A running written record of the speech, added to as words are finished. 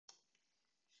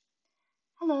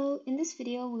Hello, in this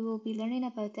video we will be learning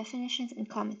about definitions and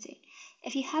commenting.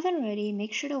 If you haven't already,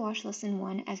 make sure to watch lesson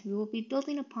 1 as we will be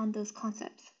building upon those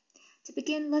concepts. To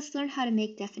begin, let's learn how to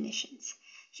make definitions.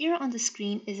 Here on the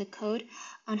screen is a code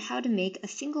on how to make a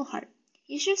single heart.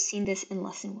 You should have seen this in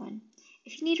lesson 1.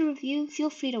 If you need a review,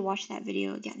 feel free to watch that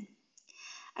video again.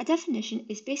 A definition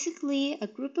is basically a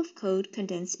group of code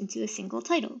condensed into a single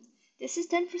title. This is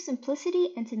done for simplicity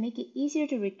and to make it easier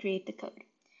to recreate the code.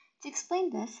 To explain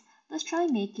this, let's try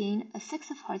making a 6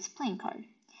 of hearts playing card.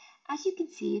 As you can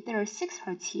see, there are 6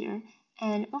 hearts here,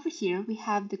 and over here we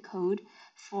have the code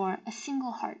for a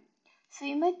single heart. So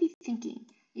you might be thinking,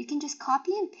 you can just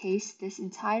copy and paste this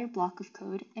entire block of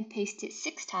code and paste it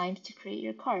 6 times to create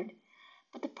your card.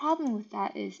 But the problem with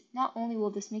that is not only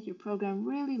will this make your program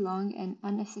really long and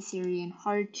unnecessary and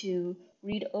hard to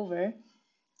read over,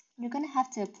 you're going to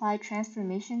have to apply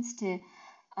transformations to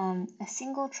a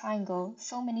single triangle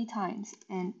so many times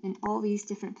and in all these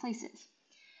different places.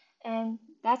 And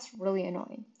that's really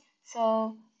annoying.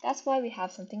 So that's why we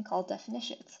have something called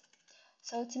definitions.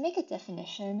 So to make a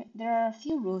definition, there are a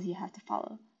few rules you have to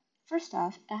follow. First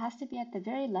off, it has to be at the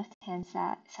very left-hand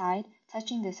side,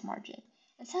 touching this margin.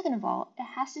 And second of all, it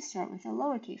has to start with a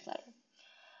lowercase letter.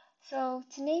 So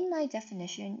to name my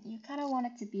definition, you kind of want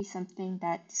it to be something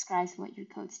that describes what your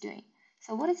code's doing.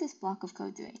 So what is this block of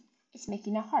code doing? It's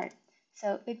making a heart.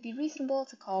 So it'd be reasonable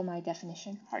to call my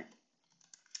definition heart.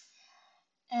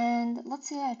 And let's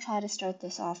say I try to start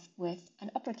this off with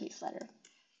an uppercase letter.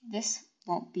 This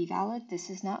won't be valid. This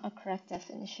is not a correct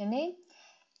definition name,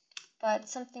 but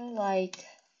something like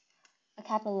a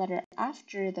capital letter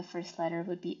after the first letter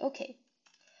would be okay.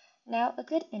 Now, a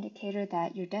good indicator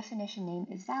that your definition name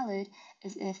is valid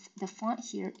is if the font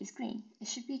here is green. It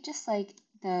should be just like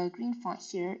the green font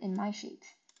here in my shapes.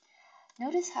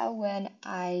 Notice how when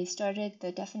I started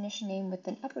the definition name with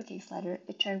an uppercase letter,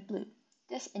 it turned blue.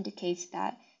 This indicates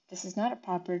that this is not a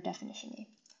proper definition name.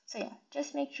 So yeah,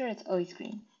 just make sure it's always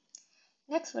green.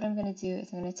 Next, what I'm going to do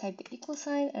is I'm going to type the equal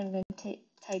sign and I'm going to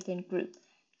type in group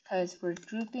because we're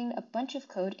grouping a bunch of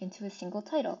code into a single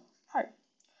title, heart.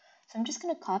 So I'm just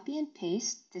going to copy and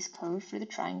paste this code for the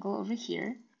triangle over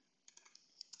here.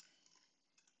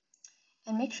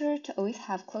 And make sure to always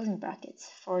have closing brackets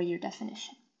for your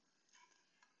definition.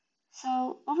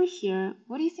 So over here,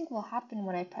 what do you think will happen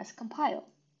when I press compile?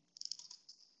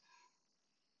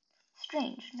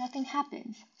 Strange, nothing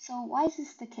happens. So why is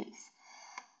this the case?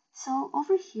 So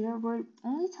over here, we're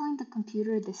only telling the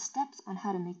computer the steps on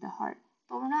how to make the heart,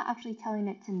 but we're not actually telling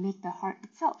it to make the heart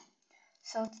itself.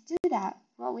 So to do that,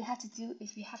 what we have to do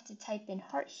is we have to type in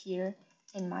heart here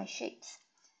in my shapes.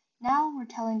 Now we're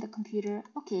telling the computer,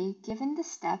 okay, given the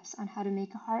steps on how to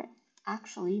make a heart,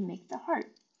 actually make the heart.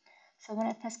 So when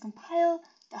I press compile,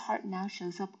 the heart now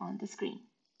shows up on the screen.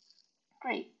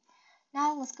 Great.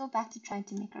 Now let's go back to trying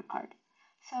to make our card.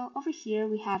 So over here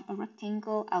we have a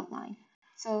rectangle outline.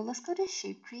 So let's go to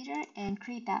Shape Creator and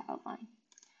create that outline.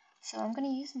 So I'm going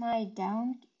to use my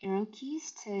down arrow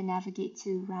keys to navigate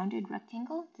to rounded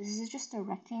rectangle. This is just a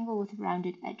rectangle with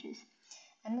rounded edges.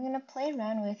 And I'm going to play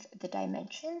around with the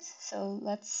dimensions. So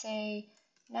let's say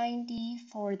 90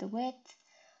 for the width,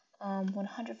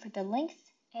 100 for the length,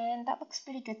 and that looks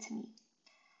pretty good to me.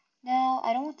 Now,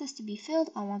 I don't want this to be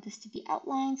filled, I want this to be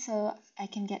outlined so I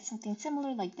can get something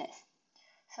similar like this.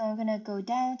 So I'm going to go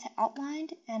down to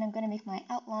outlined and I'm going to make my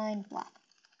outline black.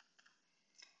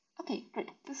 Okay, great.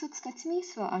 This looks good to me,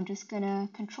 so I'm just going to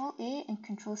Control A and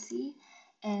Control C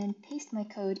and paste my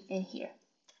code in here.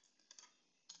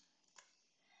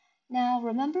 Now,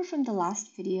 remember from the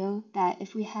last video that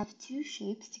if we have two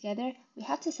shapes together, we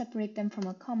have to separate them from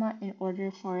a comma in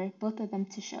order for both of them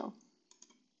to show.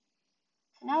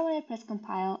 So now when I press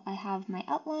compile, I have my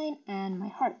outline and my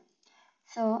heart.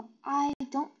 So I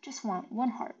don't just want one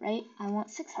heart, right? I want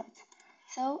 6 hearts.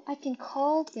 So I can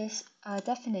call this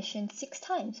definition 6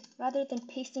 times rather than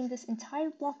pasting this entire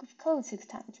block of code 6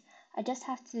 times. I just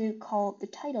have to call the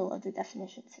title of the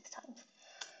definition 6 times.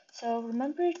 So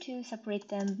remember to separate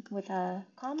them with a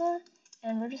comma,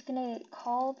 and we're just going to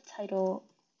call the title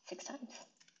 6 times.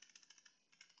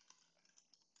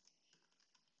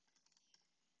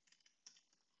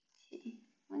 Okay,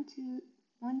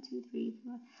 1, 2, 3,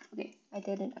 4. Okay, I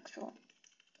did an extra one.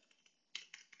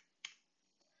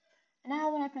 And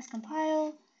now when I press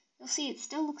compile, you'll see it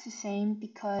still looks the same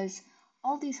because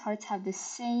all these hearts have the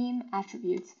same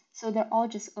attributes, so they're all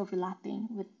just overlapping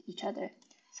with each other.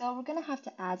 So we're going to have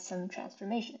to add some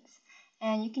transformations,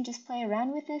 and you can just play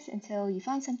around with this until you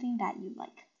find something that you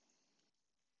like.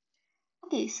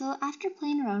 Okay, so after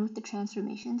playing around with the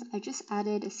transformations, I just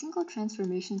added a single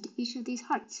transformation to each of these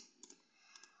hearts.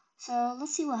 So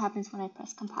let's see what happens when I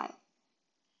press compile.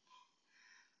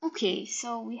 Okay,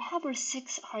 so we have our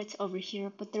 6 hearts over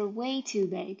here, but they're way too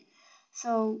big.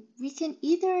 So we can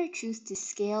either choose to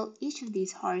scale each of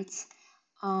these hearts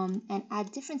and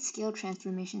add different scale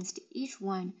transformations to each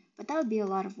one, but that would be a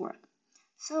lot of work.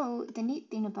 So the neat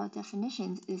thing about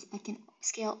definitions is I can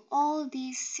scale all of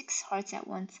these 6 hearts at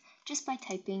once just by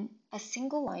typing a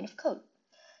single line of code.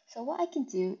 So what I can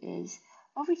do is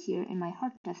over here in my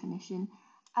heart definition,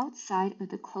 outside of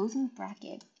the closing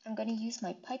bracket, I'm going to use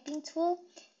my piping tool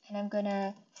and I'm going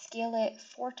to scale it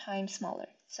 4 times smaller.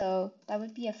 So that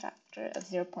would be a factor of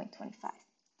 0.25.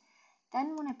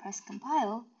 Then when I press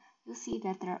compile, you'll see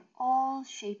that they're all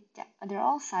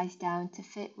sized down to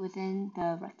fit within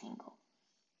the rectangle.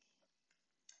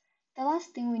 The last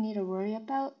thing we need to worry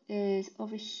about is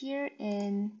over here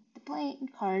in the playing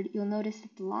card, you'll notice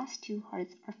that the last 2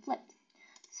 hearts are flipped.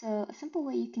 So a simple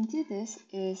way you can do this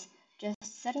is just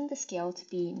setting the scale to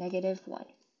be -1.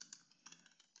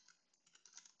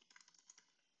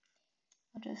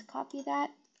 I'll just copy that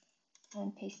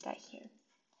and paste that here.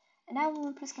 And now when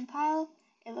we press compile,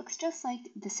 it looks just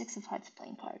like the 6 of hearts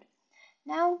playing card.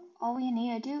 Now all we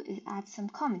need to do is add some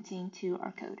commenting to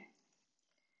our code.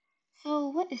 So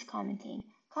what is commenting?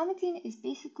 Commenting is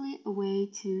basically a way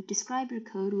to describe your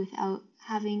code without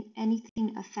having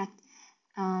anything affect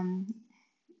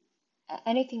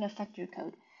your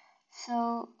code.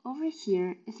 So over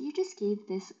here, if you just gave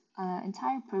this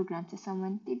entire program to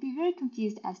someone, they'd be very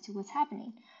confused as to what's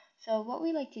happening. So what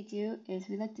we like to do is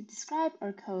we like to describe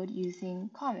our code using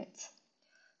comments.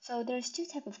 So there's 2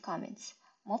 types of comments,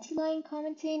 multi-line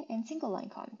commenting and single-line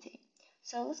commenting.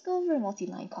 So let's go over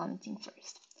multi-line commenting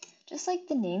first. Just like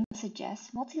the name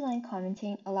suggests, multi-line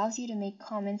commenting allows you to make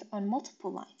comments on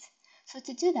multiple lines. So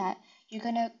to do that, you're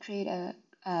going to create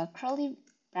a curly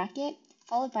bracket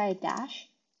followed by a dash,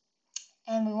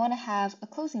 and we want to have a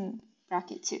closing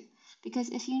bracket too. Because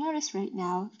if you notice right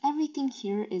now, everything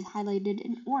here is highlighted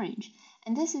in orange,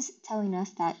 and this is telling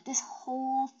us that this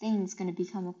whole thing is going to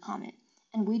become a comment,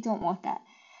 and we don't want that,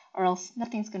 or else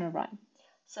nothing's going to run.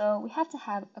 So we have to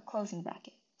have a closing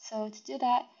bracket. So to do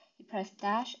that, you press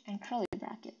dash and curly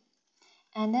bracket.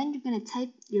 And then you're going to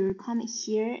type your comment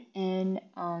here in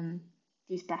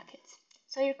these brackets.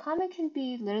 So your comment can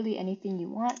be literally anything you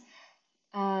want.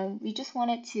 We just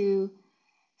want it to,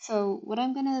 so what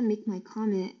I'm going to make my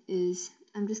comment is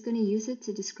I'm just going to use it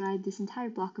to describe this entire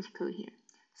block of code here.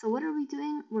 So what are we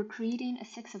doing? We're creating a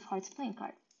 6 of hearts playing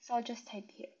card. So I'll just type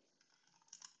here.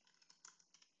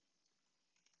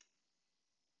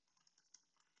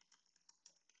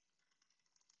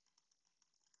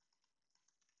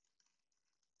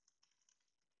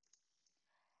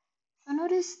 So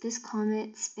notice this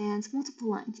comment spans multiple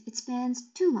lines. It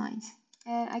spans 2 lines,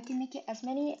 and I can make it as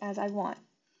many as I want.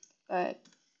 But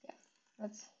yeah,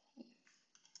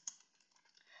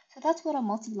 so that's what a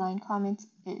multi-line comment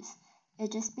is.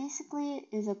 It just basically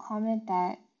is a comment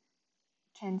that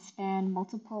can span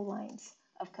multiple lines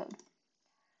of code.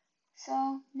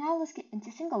 So now let's get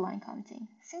into single line commenting.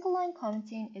 Single line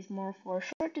commenting is more for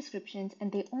short descriptions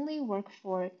and they only work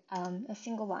for a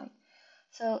single line.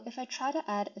 So if I try to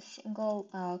add a single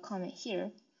comment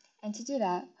here, and to do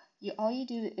that, all you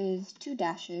do is 2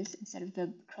 dashes instead of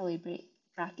the curly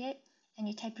bracket, and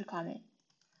you type your comment.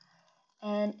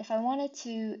 And if I wanted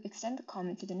to extend the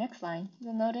comment to the next line,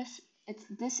 you'll notice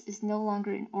this is no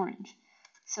longer in orange.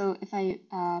 So if I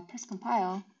press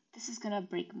compile, this is going to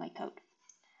break my code.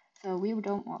 So we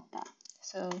don't want that.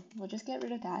 So we'll just get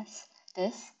rid of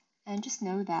this, and just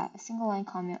know that a single line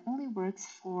comment only works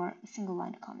for a single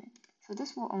line comment. So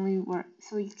this will only work,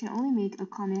 so you can only make a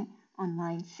comment on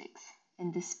line 6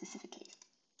 in this specific case.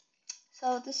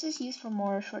 So this is used for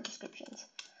more short descriptions.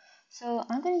 So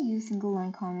I'm going to use single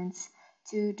line comments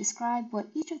to describe what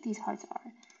each of these hearts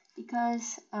are,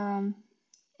 because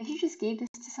if you just gave this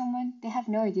to someone, they have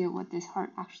no idea what this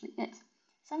heart actually is.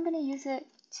 So I'm going to use it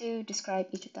to describe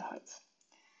each of the hearts.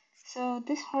 So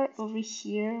this heart over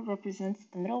here represents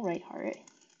the middle right heart,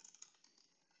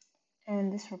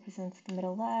 and this represents the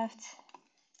middle left,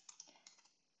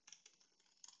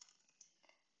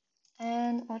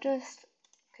 and I'll just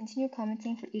continue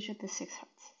commenting for each of the 6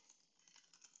 hearts.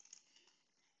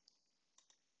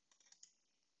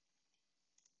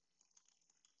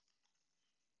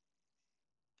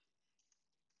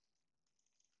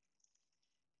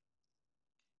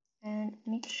 And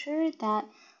make sure that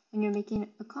when you're making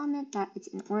a comment that it's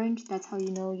in orange, that's how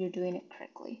you know you're doing it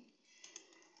correctly.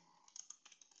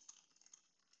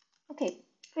 Okay,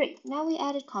 great. Now we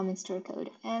added comments to our code,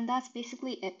 and that's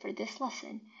basically it for this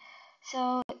lesson.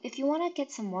 So if you want to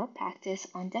get some more practice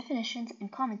on definitions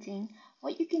and commenting,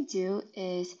 what you can do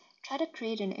is Try to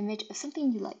create an image of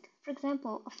something you like, for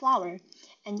example, a flower,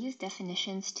 and use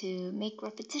definitions to make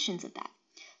repetitions of that.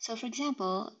 So for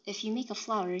example, if you make a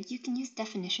flower, you can use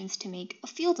definitions to make a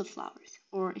field of flowers.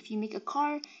 Or if you make a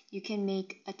car, you can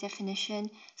make a definition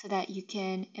so that you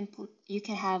can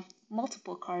have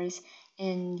multiple cars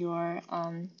in your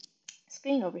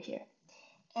screen over here.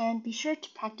 And be sure to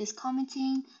practice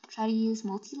commenting. Try to use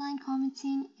multi-line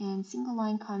commenting and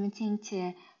single-line commenting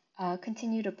to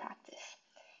continue to practice.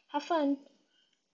 Have fun!